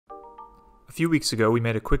A few weeks ago, we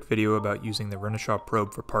made a quick video about using the Renishaw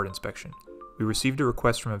probe for part inspection. We received a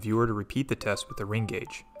request from a viewer to repeat the test with the ring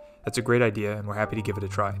gauge. That's a great idea, and we're happy to give it a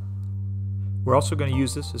try. We're also going to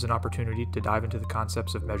use this as an opportunity to dive into the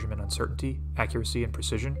concepts of measurement uncertainty, accuracy, and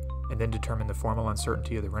precision, and then determine the formal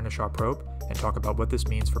uncertainty of the Renishaw probe and talk about what this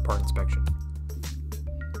means for part inspection.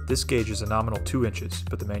 This gauge is a nominal 2 inches,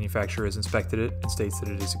 but the manufacturer has inspected it and states that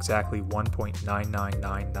it is exactly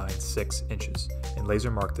 1.99996 inches, and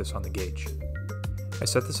laser marked this on the gauge. I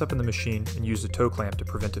set this up in the machine and used a toe clamp to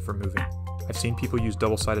prevent it from moving. I've seen people use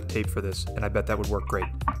double-sided tape for this, and I bet that would work great,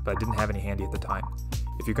 but I didn't have any handy at the time.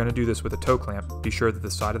 If you're going to do this with a toe clamp, be sure that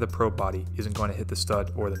the side of the probe body isn't going to hit the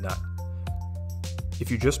stud or the nut.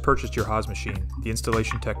 If you just purchased your Haas machine, the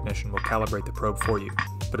installation technician will calibrate the probe for you,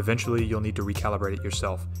 but eventually you'll need to recalibrate it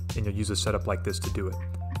yourself, and you'll use a setup like this to do it.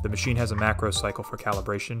 The machine has a macro cycle for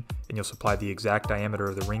calibration, and you'll supply the exact diameter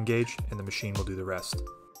of the ring gauge, and the machine will do the rest.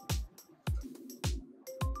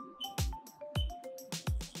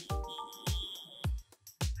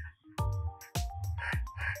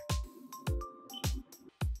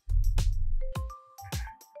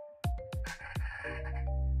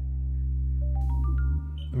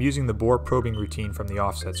 I'm using the bore probing routine from the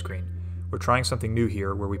offset screen. We're trying something new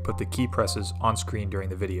here where we put the key presses on screen during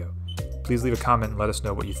the video. Please leave a comment and let us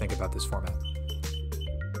know what you think about this format.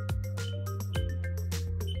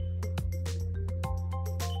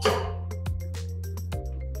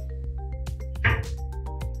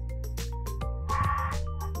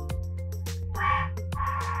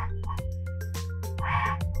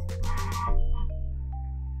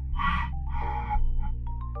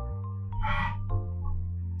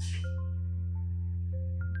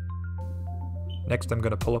 Next, I'm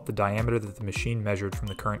going to pull up the diameter that the machine measured from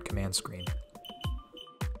the current command screen.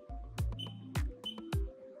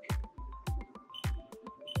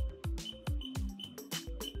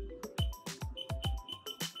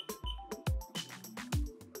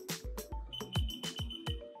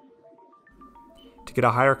 To get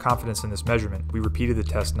a higher confidence in this measurement, we repeated the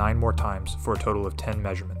test 9 more times for a total of 10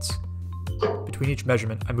 measurements. Between each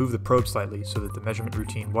measurement, I moved the probe slightly so that the measurement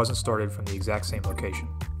routine wasn't started from the exact same location.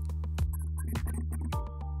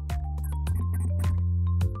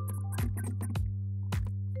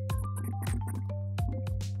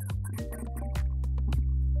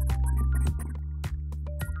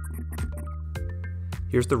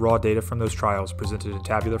 Here's the raw data from those trials presented in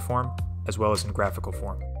tabular form, as well as in graphical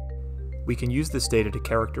form. We can use this data to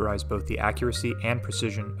characterize both the accuracy and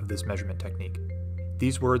precision of this measurement technique.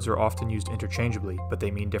 These words are often used interchangeably, but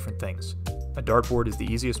they mean different things. A dartboard is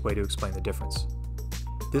the easiest way to explain the difference.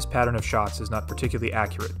 This pattern of shots is not particularly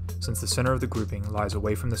accurate, since the center of the grouping lies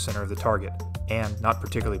away from the center of the target, and not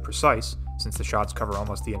particularly precise, since the shots cover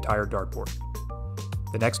almost the entire dartboard.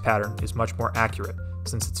 The next pattern is much more accurate,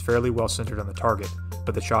 since it's fairly well centered on the target,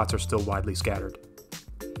 but the shots are still widely scattered.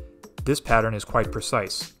 This pattern is quite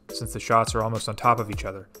precise, since the shots are almost on top of each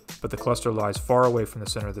other, but the cluster lies far away from the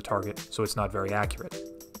center of the target, so it's not very accurate.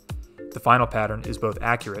 The final pattern is both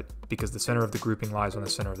accurate, because the center of the grouping lies on the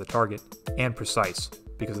center of the target, and precise,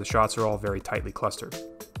 because the shots are all very tightly clustered.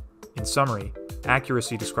 In summary,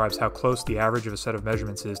 accuracy describes how close the average of a set of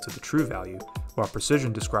measurements is to the true value, while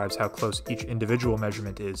precision describes how close each individual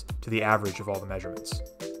measurement is to the average of all the measurements.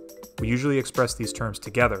 We usually express these terms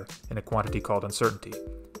together in a quantity called uncertainty.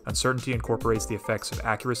 Uncertainty incorporates the effects of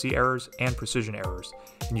accuracy errors and precision errors,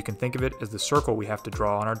 and you can think of it as the circle we have to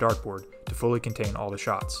draw on our dartboard to fully contain all the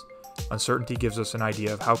shots. Uncertainty gives us an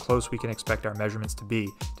idea of how close we can expect our measurements to be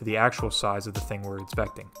to the actual size of the thing we're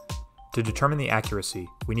inspecting. To determine the accuracy,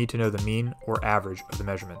 we need to know the mean or average of the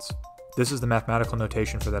measurements. This is the mathematical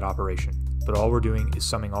notation for that operation, but all we're doing is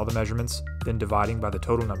summing all the measurements, then dividing by the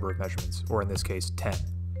total number of measurements, or in this case, 10.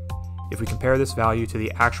 If we compare this value to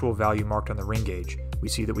the actual value marked on the ring gauge, we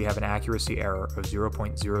see that we have an accuracy error of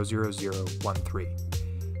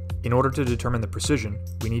 0.00013. In order to determine the precision,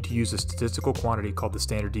 we need to use a statistical quantity called the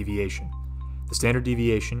standard deviation. The standard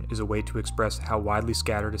deviation is a way to express how widely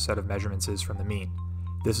scattered a set of measurements is from the mean.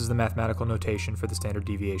 This is the mathematical notation for the standard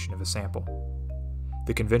deviation of a sample.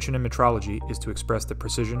 The convention in metrology is to express the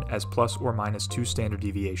precision as plus or minus 2 standard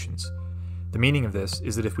deviations. The meaning of this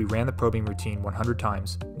is that if we ran the probing routine 100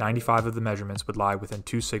 times, 95 of the measurements would lie within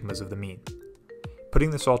 2 sigmas of the mean.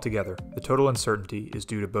 Putting this all together, the total uncertainty is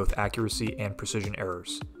due to both accuracy and precision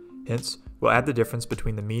errors. Hence, we'll add the difference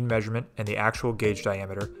between the mean measurement and the actual gauge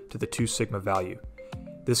diameter to the 2 sigma value.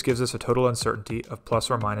 This gives us a total uncertainty of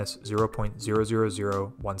plus or minus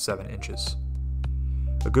 0.00017 inches.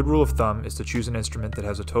 A good rule of thumb is to choose an instrument that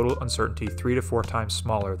has a total uncertainty 3 to 4 times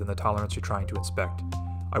smaller than the tolerance you're trying to inspect.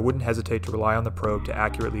 I wouldn't hesitate to rely on the probe to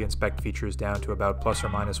accurately inspect features down to about plus or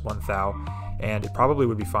minus 1 thou, and it probably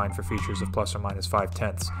would be fine for features of plus or minus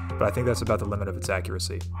 5/10, but I think that's about the limit of its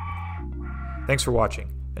accuracy. Thanks for watching,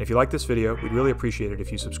 and if you like this video, we'd really appreciate it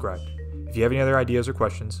if you subscribed. If you have any other ideas or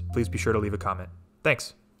questions, please be sure to leave a comment.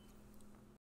 Thanks!